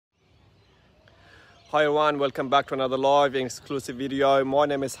Hi everyone, welcome back to another live and exclusive video. My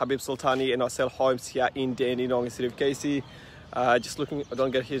name is Habib Sultani and I sell homes here in Dandenong, city of Casey. Just looking, I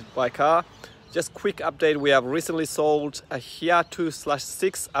don't get hit by a car. Just quick update, we have recently sold a here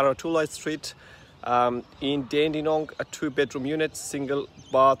 2/6 Aratula Street in Dandenong, a 2-bedroom unit, single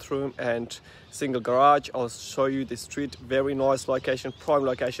bathroom and single garage. I'll show you the street, very nice location, prime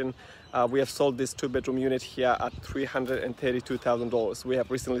location. We have sold this 2-bedroom unit here at $332,000. We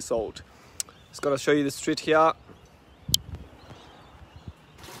have recently sold. Just gonna show you the street here.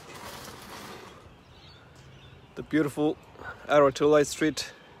 The beautiful Aratula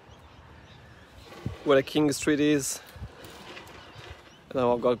Street, where the King Street is. And then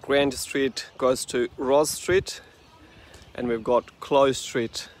I've got Grand Street, goes to Ross Street, and we've got Close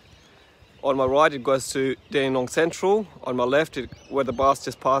Street. On my right, it goes to Dandenong Central. On my left, where the bus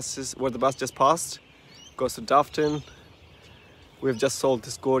just passed, goes to Dufton. We've just sold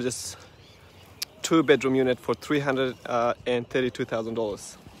this gorgeous 2-bedroom unit for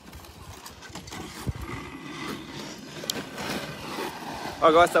 $332,000.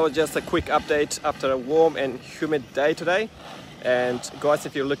 Alright guys, that was just a quick update after a warm and humid day today. And guys,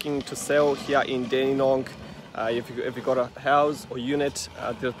 if you're looking to sell here in Dandenong, if you got a house or unit,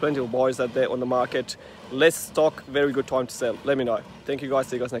 there's plenty of buyers out there on the market. Less stock, very good time to sell. Let me know. Thank you guys,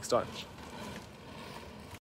 see you guys next time.